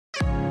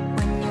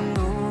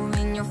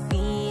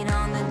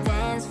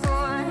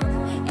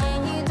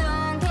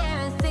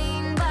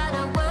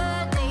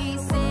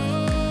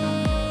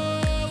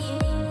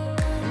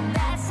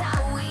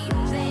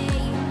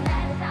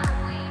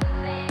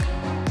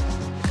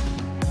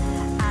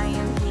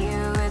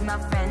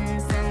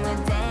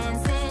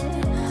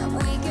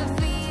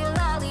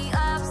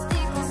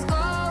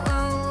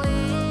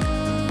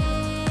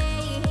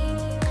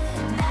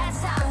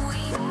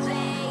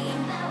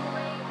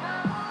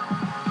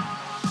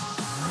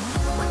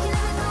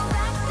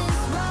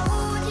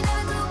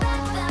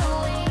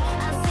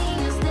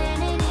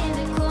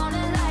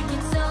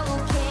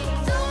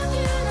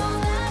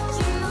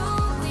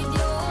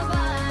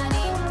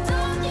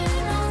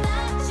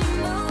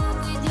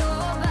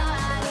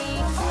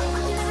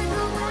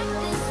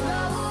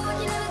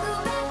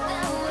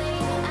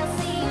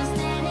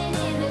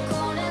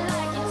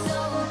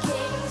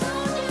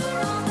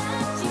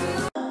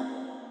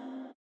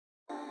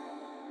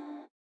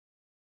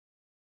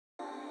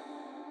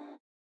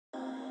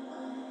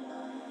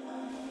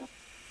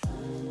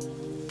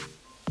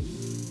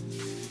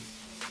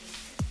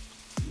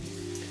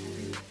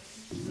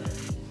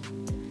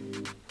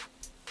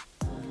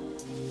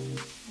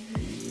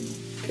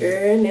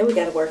Girl, now we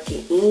gotta work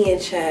it in,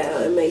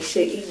 child, and make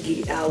sure it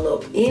get all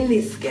up in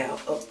this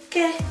scalp,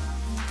 okay?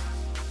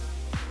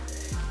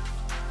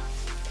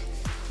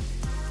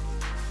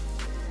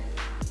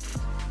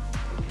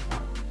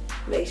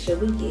 Make sure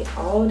we get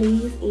all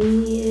these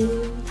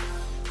in,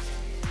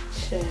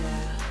 child.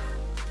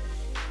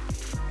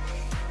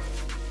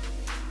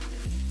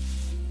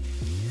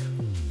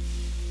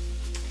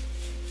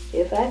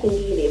 If I can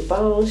get it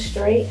bone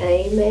straight, I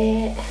ain't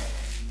mad.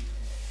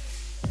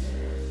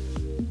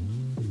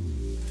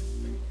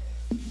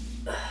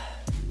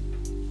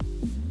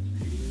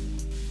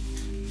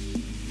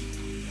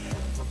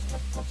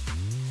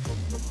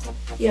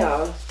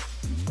 Y'all,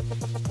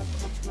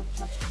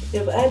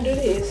 if I do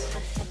this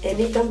and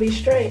it don't be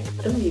straight,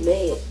 I'm gonna be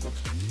mad.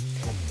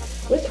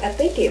 Which I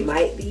think it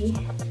might be.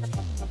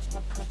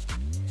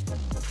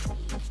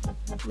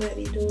 Might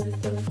be doing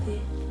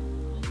something.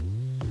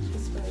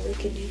 Just by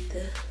looking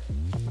at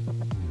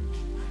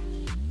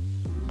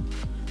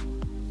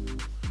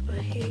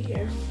my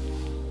hair.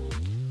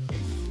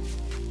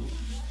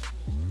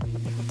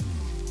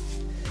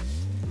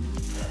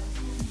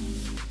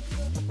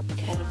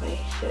 Gotta make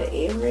sure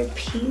every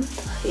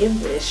piece,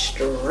 every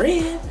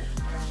strand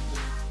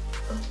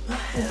of my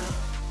hair.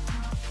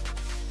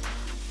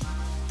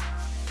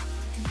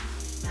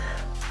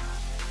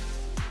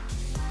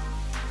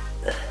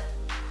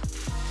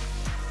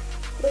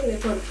 Look at that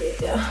ponytail,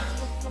 y'all.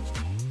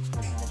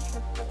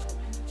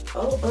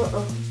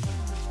 Oh,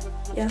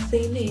 y'all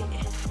seen it?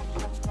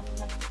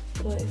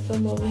 Wait,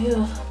 some over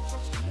here.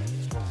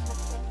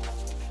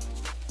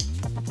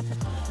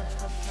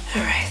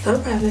 Alright, so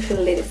I'm probably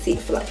finna let it sit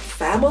for like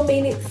 5 more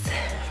minutes.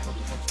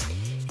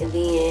 And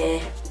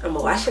then I'm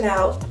gonna wash it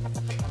out.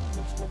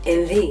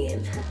 And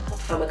then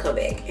I'm gonna come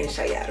back and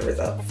show y'all the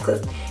results.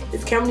 Because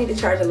this camera need to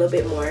charge a little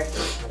bit more.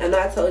 I know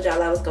I told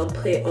y'all I was gonna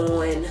put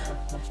on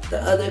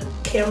the other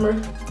camera.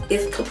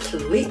 It's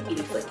completely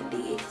fucking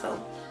dead. So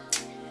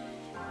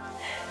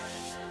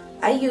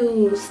I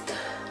used,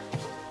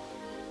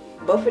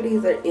 both of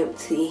these are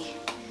empty.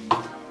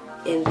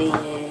 And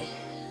then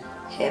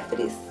half of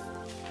this.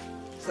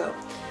 So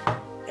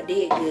I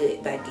did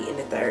good by getting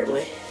the third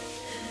one,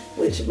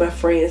 which my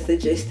friend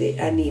suggested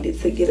I needed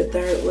to get a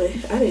third one.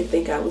 I didn't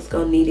think I was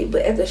gonna need it,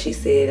 but after she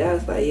said it, I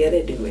was like, yeah,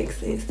 that do make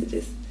sense to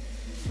just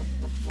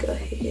go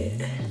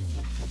ahead.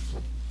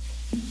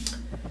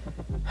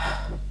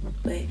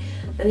 But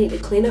I need to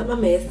clean up my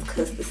mess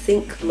because the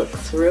sink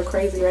looks real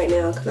crazy right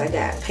now because I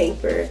got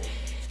paper,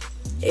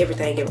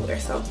 everything everywhere.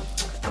 So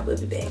I will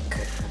be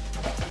back.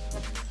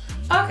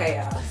 Okay,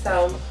 y'all.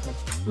 So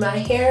my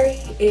hair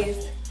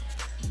is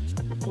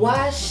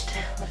washed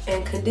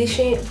and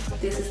conditioned.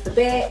 This is the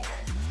back.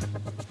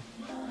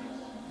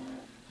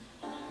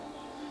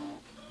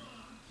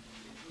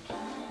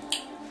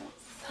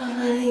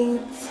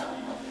 Sides.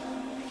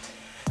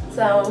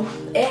 So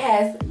it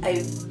has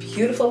a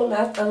beautiful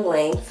amount of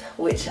length,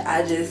 which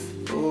I just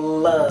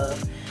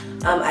love.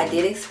 I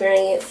did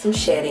experience some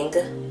shedding.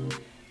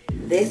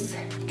 This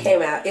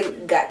came out,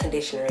 it got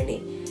conditioner in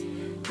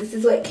it. This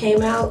is what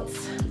came out,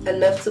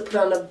 enough to put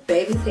on a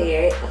baby's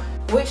hair,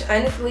 which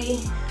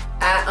honestly,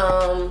 I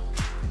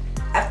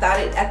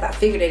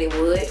figured that it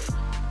would.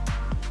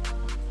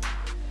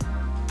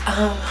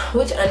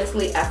 Which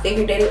honestly, I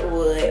figured that it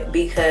would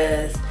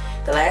because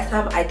the last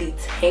time I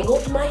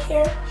detangled my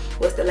hair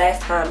was the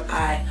last time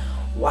I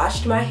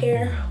washed my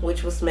hair,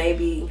 which was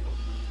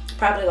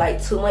probably like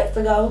 2 months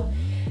ago.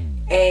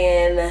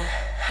 And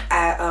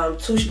I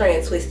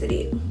 2-strand twisted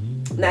it.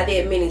 And I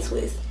did mini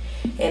twist.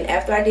 And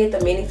after I did the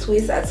mini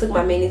twist, I took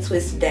my mini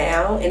twist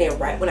down, and then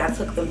right when I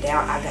took them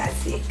down, I got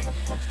sick.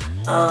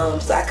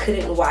 So I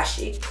couldn't wash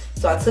it.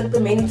 So I took the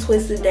mini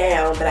twisted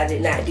down, but I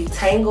did not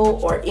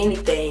detangle or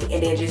anything,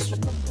 and then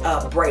just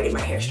braided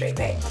my hair straight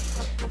back.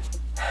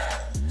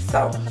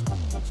 So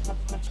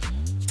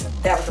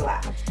that was a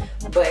lot.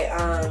 But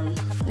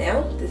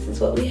now this is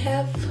what we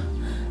have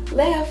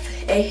left.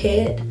 A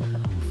head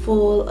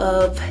full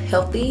of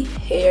healthy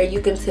hair. You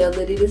can tell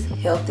that it is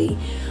healthy.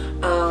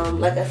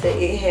 Like I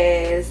said, it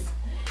has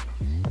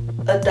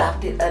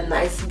adopted a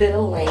nice bit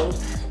of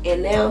length.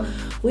 And now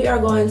we are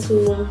going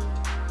to,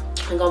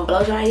 I'm gonna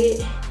blow dry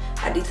it.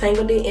 I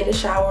detangled it in the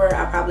shower.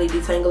 I probably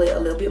detangle it a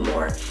little bit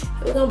more.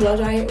 And we're gonna blow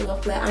dry it, we're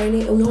gonna flat iron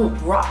it, and we're gonna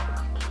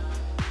rock.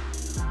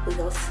 We're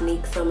gonna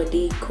sneak some of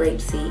the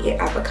grapeseed and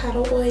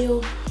avocado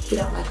oil. He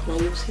don't like when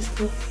I use his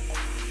stuff.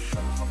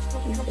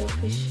 He's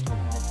selfish.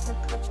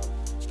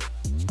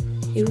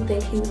 You would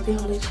think he was the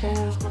only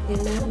child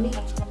and not me.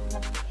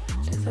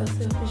 That's how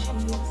selfish he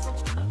is.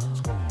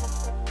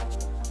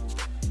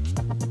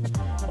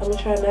 I'm gonna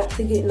try not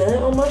to get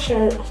none on my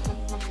shirt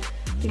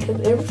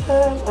because every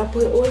time I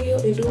put oil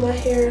and do my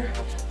hair,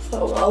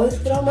 so I always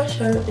get on my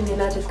shirt and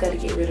then I just gotta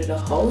get rid of the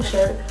whole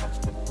shirt.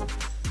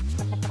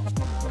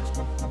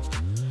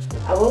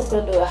 I was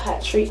gonna do a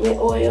hot treatment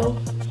oil,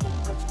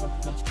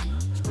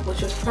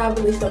 which was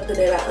probably something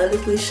that I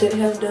honestly should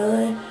have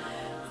done,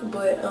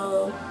 but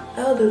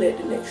I'll do that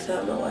the next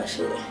time I wash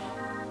it.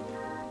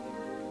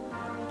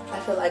 I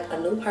feel like a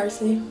new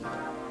person.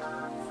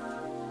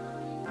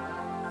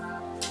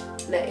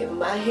 Now if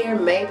my hair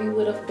maybe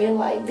would have been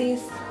like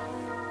this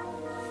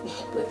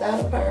without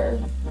a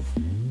perm,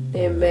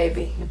 then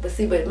maybe. But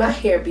see, but my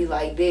hair be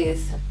like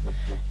this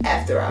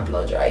after I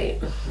blow dry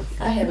it.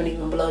 I haven't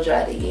even blow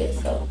dried it yet,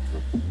 so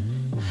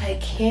I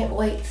can't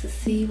wait to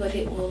see what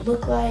it will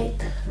look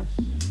like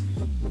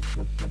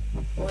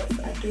once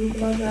I do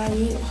blow dry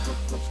it.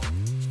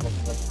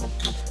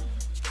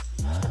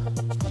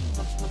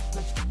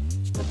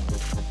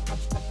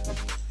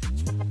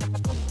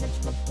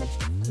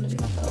 It's gonna be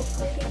so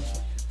pretty.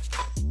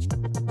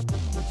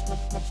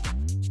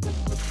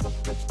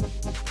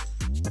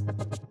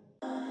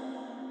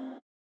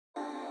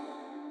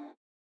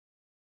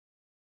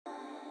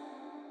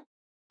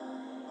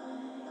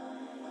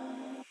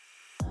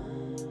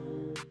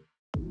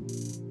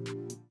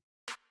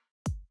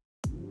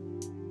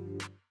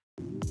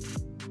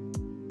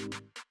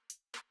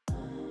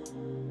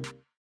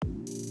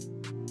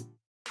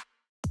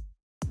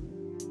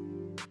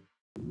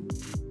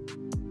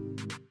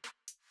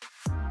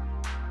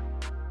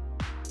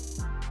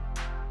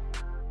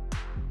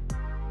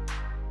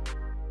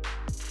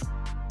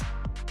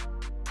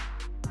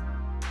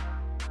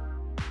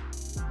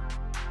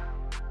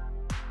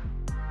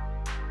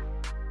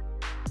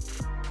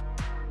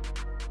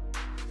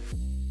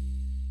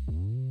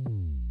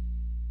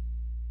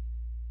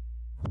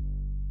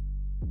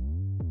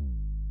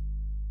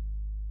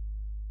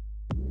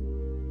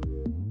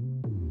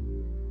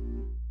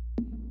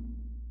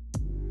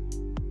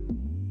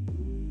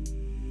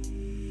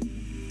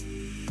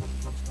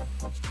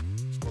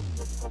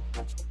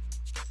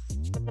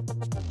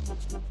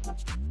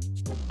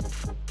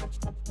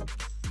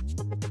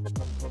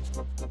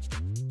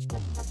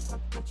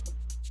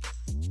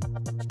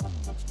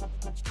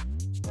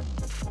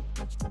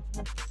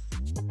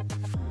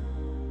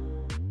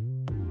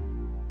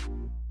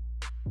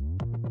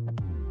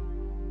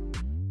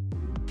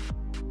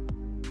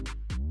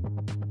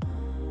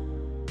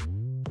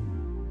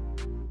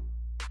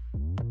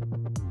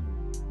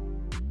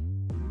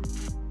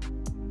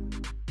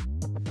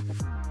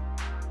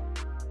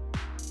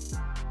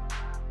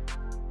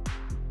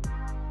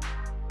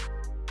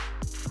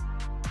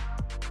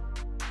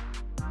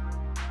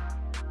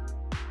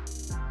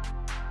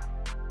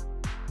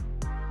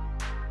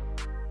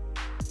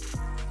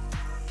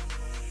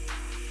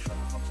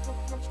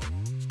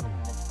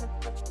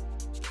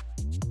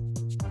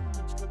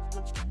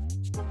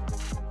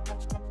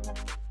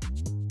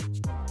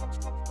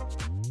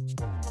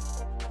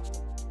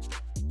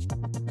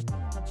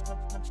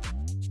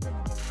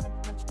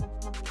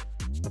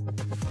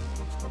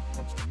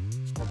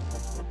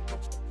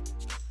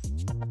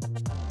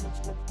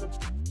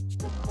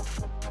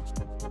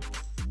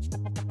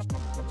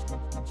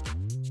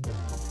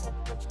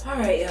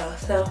 Alright y'all,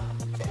 so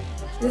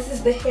this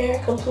is the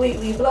hair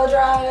completely blow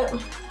dried.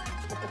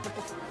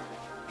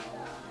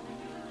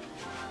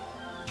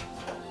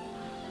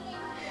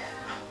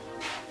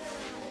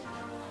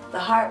 The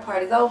hard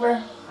part is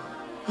over.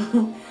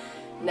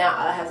 Now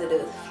all I have to do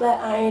is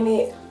flat iron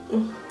it.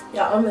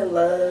 Y'all, I'm in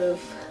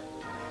love.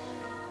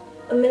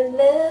 I'm in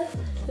love,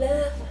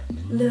 love,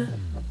 love.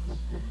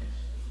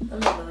 I'm in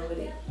love with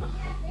it.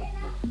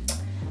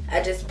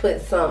 I just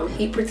put some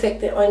heat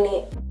protectant on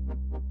it.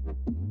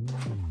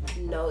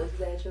 No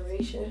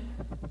exaggeration.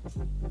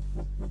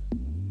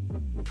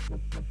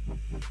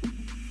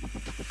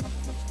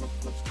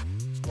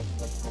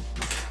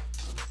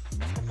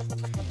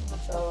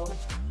 So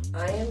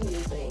I am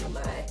using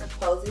my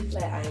Cozy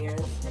flat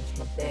irons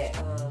that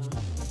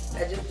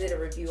I just did a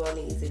review on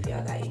these. If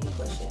y'all got any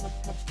questions,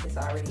 it's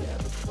already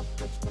up.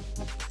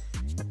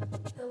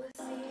 So let's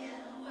see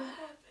what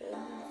happens.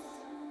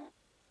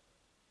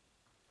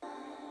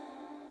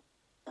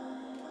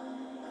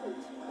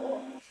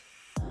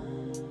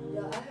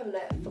 Y'all, I have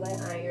not flat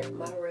ironed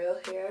my real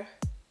hair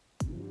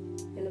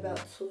in about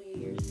 2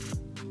 years.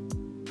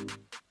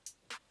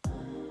 I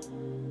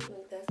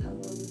think that's how long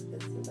it's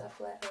been since I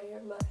flat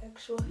ironed my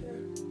actual hair.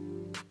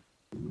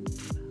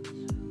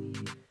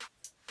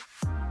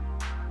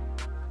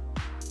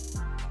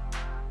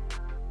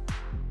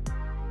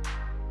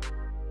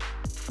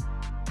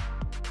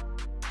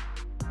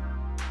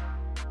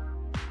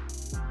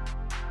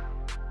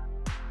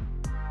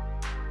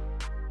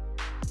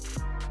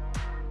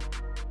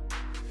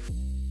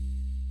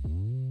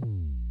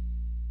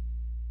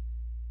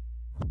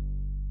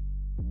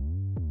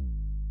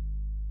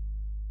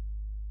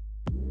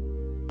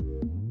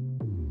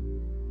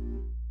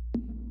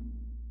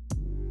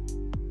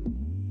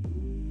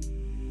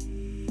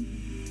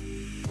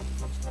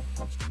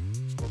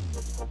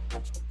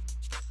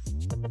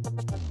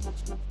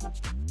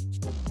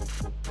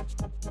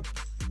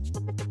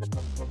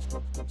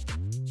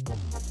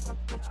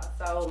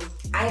 So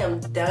I am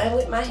done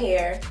with my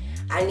hair.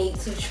 I need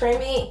to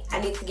trim it.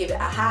 I need to give it a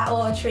hot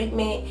oil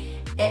treatment.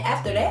 And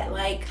after that,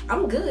 like,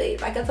 I'm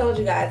good. Like I told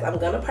you guys, I'm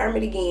gonna perm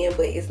it again,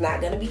 but it's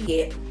not gonna be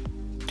yet.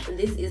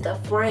 This is the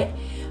front.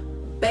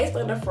 Based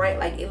on the front,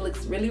 like, it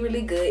looks really,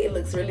 really good. It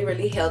looks really,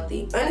 really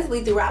healthy.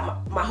 Honestly,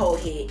 throughout my whole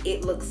head,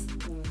 it looks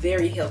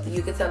very healthy.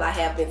 You can tell I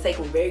have been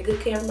taking very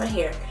good care of my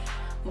hair.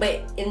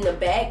 but in the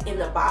back, in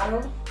the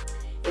bottom,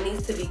 it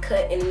needs to be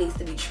cut and it needs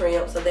to be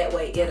trimmed so that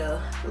way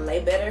it'll lay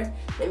better.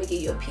 Let me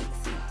give you a peek,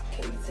 see,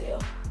 can you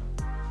tell?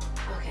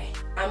 Okay,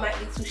 I might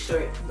be too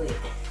short, but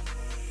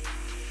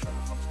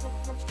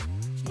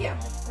yeah.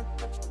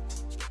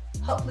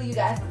 Hopefully you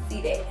guys can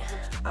see that.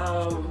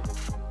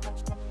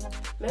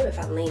 Maybe if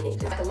I lean it,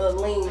 just like a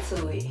little lean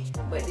to it.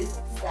 But this is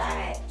the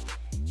side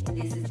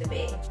and this is the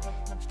back.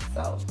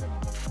 So,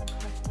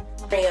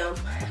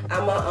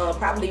 I'm gonna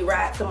probably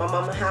ride to my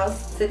mama's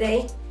house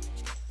today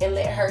and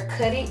let her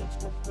cut it.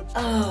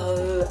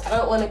 Oh, I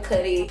don't want to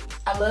cut it.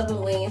 I love the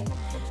length,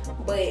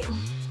 but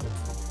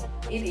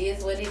it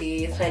is what it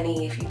is,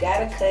 honey. If you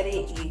gotta cut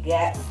it, you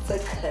got to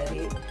cut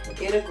it.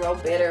 It'll grow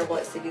better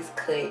once it is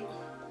cut.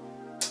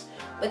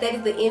 But that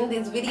is the end of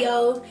this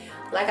video.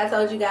 Like I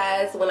told you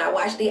guys, when I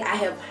watched it, I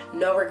have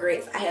no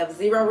regrets. I have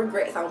zero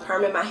regrets on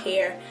perming my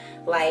hair.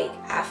 Like,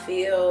 I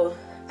feel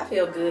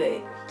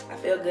good. I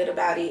feel good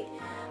about it.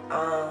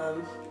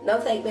 No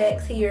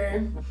takebacks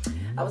here.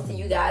 I will see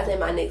you guys in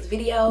my next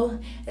video.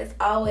 As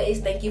always,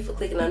 thank you for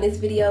clicking on this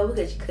video,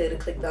 because you could have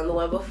clicked on the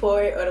one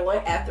before it or the one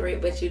after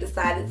it, but you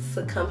decided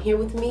to come here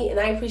with me, and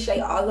I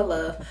appreciate all the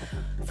love.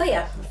 So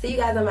yeah, see you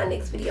guys in my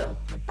next video.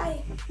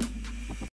 Bye.